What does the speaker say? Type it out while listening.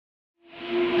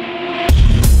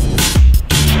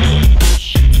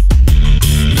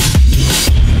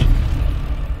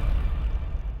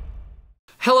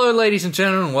Hello ladies and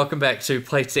gentlemen, welcome back to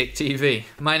Playtech TV.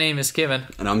 My name is Kevin.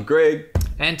 And I'm Greg.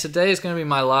 And today is going to be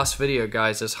my last video,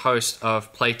 guys, as host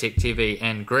of Playtech TV.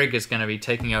 And Greg is going to be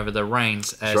taking over the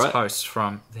reins as host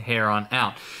from here on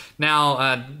out.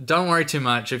 Now, don't worry too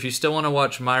much. If you still want to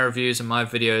watch my reviews and my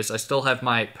videos, I still have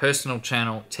my personal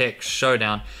channel, Tech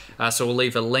Showdown. So we'll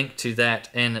leave a link to that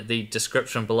in the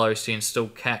description below so you can still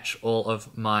catch all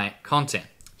of my content.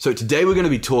 So today we're going to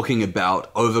be talking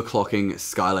about overclocking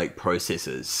Skylake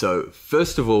processors. So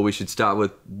first of all, we should start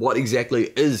with what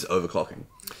exactly is overclocking?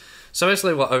 So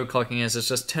basically what overclocking is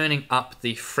just turning up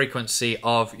the frequency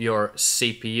of your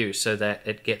CPU so that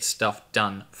it gets stuff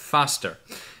done faster.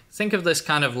 Think of this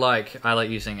kind of like, I like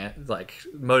using it like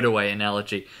motorway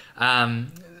analogy.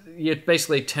 You're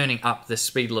basically turning up the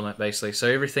speed limit basically, so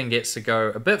everything gets to go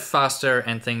a bit faster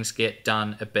and things get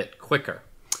done a bit quicker.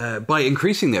 By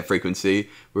increasing that frequency,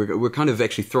 we're kind of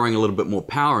actually throwing a little bit more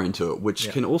power into it,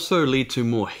 which can also lead to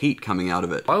more heat coming out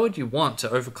of it. Why would you want to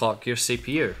overclock your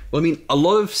CPU? Well, I mean, a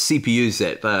lot of CPUs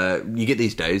that you get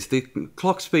these days, the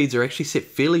clock speeds are actually set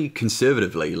fairly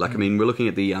conservatively. Like, I mean, we're looking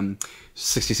at the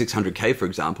 6600k, for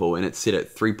example, and it's set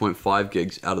at 3.5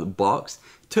 gigs out of the box.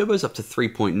 Turbo's up to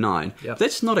 3.9. Yep.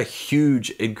 That's not a huge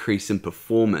increase in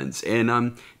performance,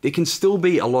 and there can still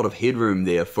be a lot of headroom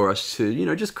there for us to, you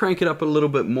know, just crank it up a little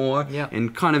bit more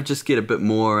and kind of just get a bit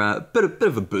more, bit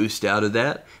of a boost out of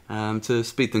that to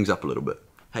speed things up a little bit.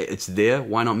 Hey, it's there.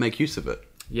 Why not make use of it?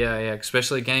 Yeah,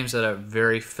 especially games that are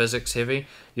very physics heavy,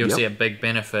 you'll see a big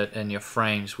benefit in your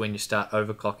frames when you start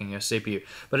overclocking your CPU.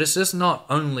 But it's just not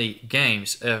only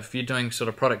games. If you're doing sort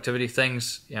of productivity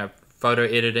things, you know, photo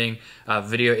editing,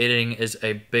 video editing is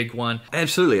a big one.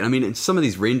 Absolutely. I mean, some of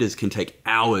these renders can take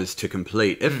hours to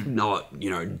complete, if not, you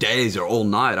know, days or all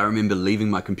night. I remember leaving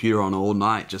my computer on all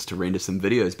night just to render some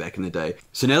videos back in the day.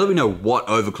 So now that we know what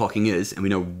overclocking is and we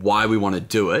know why we want to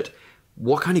do it,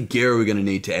 what kind of gear are we going to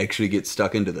need to actually get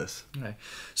stuck into this? Okay.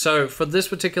 So for this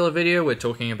particular video, we're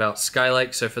talking about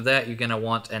Skylake. So for that, you're going to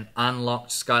want an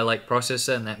unlocked Skylake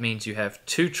processor, and that means you have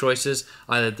two choices,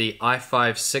 either the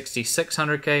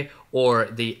i7-6700k or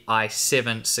the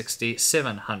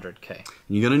i7-6700k.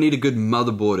 You're going to need a good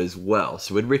motherboard as well,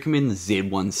 so we'd recommend the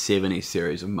Z170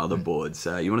 series of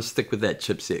motherboards. You want to stick with that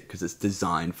chipset because it's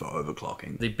designed for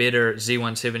overclocking. The better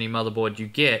Z170 motherboard you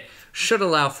get should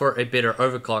allow for a better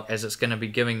overclock, as it's going to be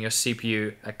giving your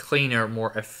CPU a cleaner,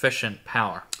 more efficient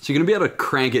power. So you're going to be able to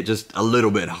crank it just a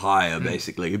little bit higher,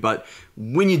 basically, but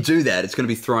when you do that, it's going to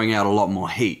be throwing out a lot more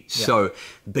heat. So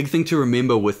the big thing to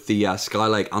remember with the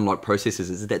Skylake unlocked processors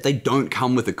is that they don't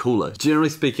come with a cooler. Generally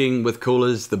speaking, with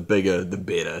coolers, the bigger, the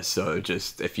better. So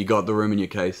just, if you got the room in your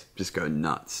case, just go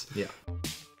nuts. Yeah.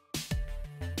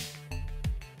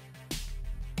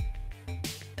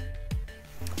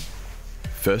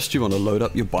 First, you want to load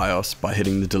up your BIOS by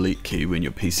hitting the delete key when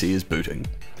your PC is booting.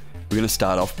 We're going to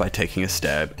start off by taking a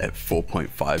stab at 4.5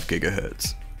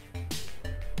 gigahertz.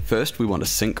 First, we want to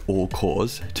sync all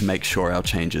cores to make sure our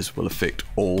changes will affect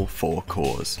all 4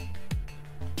 cores.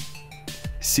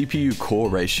 CPU core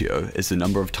ratio is the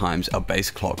number of times our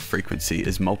base clock frequency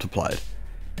is multiplied.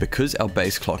 Because our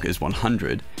base clock is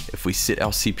 100, if we set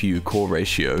our CPU core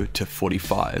ratio to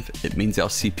 45, it means our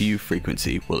CPU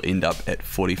frequency will end up at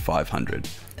 4500,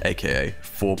 aka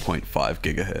 4.5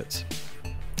 gigahertz.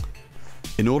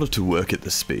 In order to work at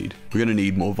this speed, we're going to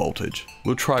need more voltage.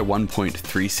 We'll try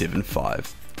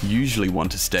 1.375. Usually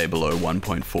want to stay below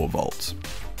 1.4 volts.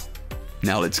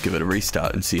 Now let's give it a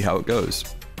restart and see how it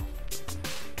goes.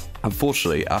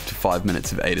 Unfortunately, after 5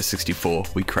 minutes of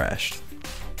AIDA64, we crashed.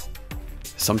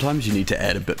 Sometimes you need to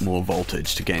add a bit more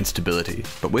voltage to gain stability,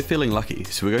 but we're feeling lucky,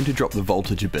 so we're going to drop the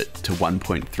voltage a bit to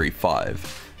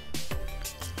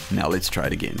 1.35. Now let's try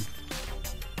it again.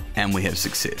 And we have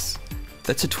success.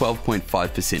 That's a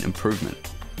 12.5% improvement.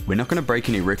 We're not going to break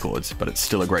any records, but it's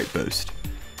still a great boost.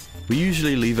 We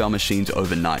usually leave our machines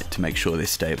overnight to make sure they're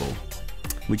stable.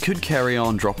 We could carry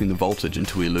on dropping the voltage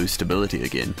until we lose stability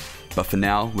again, but for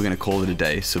now we're going to call it a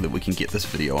day so that we can get this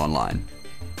video online.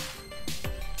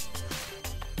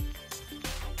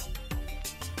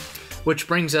 Which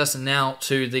brings us now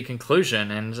to the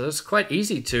conclusion, and it's quite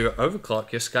easy to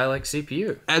overclock your Skylake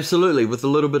CPU. Absolutely, with a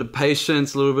little bit of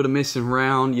patience, a little bit of messing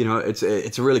around, you know, it's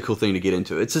a really cool thing to get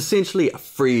into. It's essentially a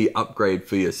free upgrade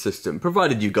for your system,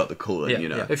 provided you've got the cooling, you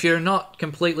know. Yeah. If you're not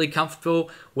completely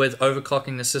comfortable with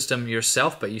overclocking the system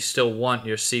yourself, but you still want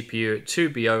your CPU to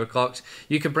be overclocked,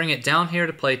 you can bring it down here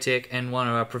to Playtech, and one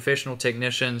of our professional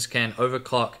technicians can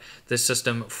overclock the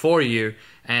system for you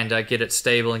and get it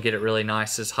stable and get it really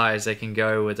nice, as high as they can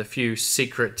go, with a few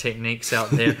secret techniques out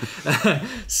there.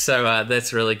 So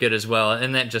that's really good as well,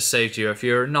 and that just saves you if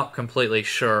you're not completely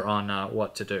sure on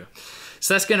what to do.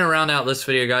 So that's going to round out this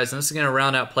video, guys, and this is going to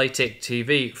round out Playtech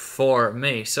TV for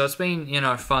me. So it's been,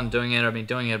 fun doing it. I've been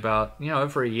doing it about,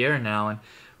 over a year now, and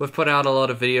we've put out a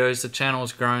lot of videos. The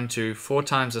channel's grown to 4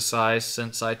 times the size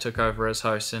since I took over as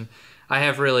host, and I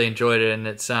have really enjoyed it. And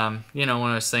it's, one of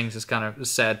those things that's kind of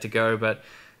sad to go, but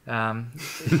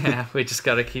yeah, we just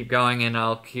got to keep going, and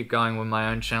I'll keep going with my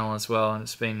own channel as well. And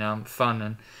it's been fun,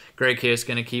 and Greg here is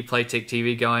going to keep Playtech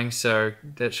TV going, so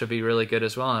that should be really good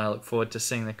as well, and I look forward to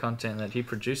seeing the content that he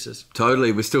produces.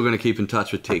 Totally. We're still going to keep in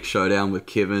touch with Tech Showdown with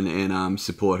Kevin and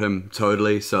support him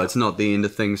totally, so it's not the end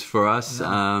of things for us.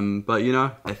 No. But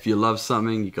if you love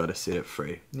something, you got to set it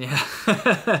free. Yeah.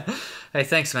 Hey,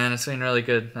 thanks, man. It's been really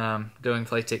good doing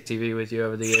Playtech TV with you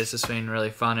over the years. It's been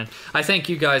really fun, and I thank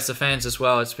you guys, the fans, as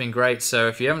well. It's been great. So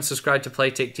if you haven't subscribed to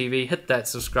Playtech TV, hit that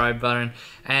subscribe button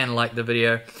and like the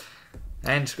video.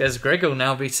 And as Greg will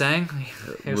now be saying,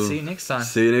 we'll see you next time.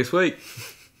 See you next week.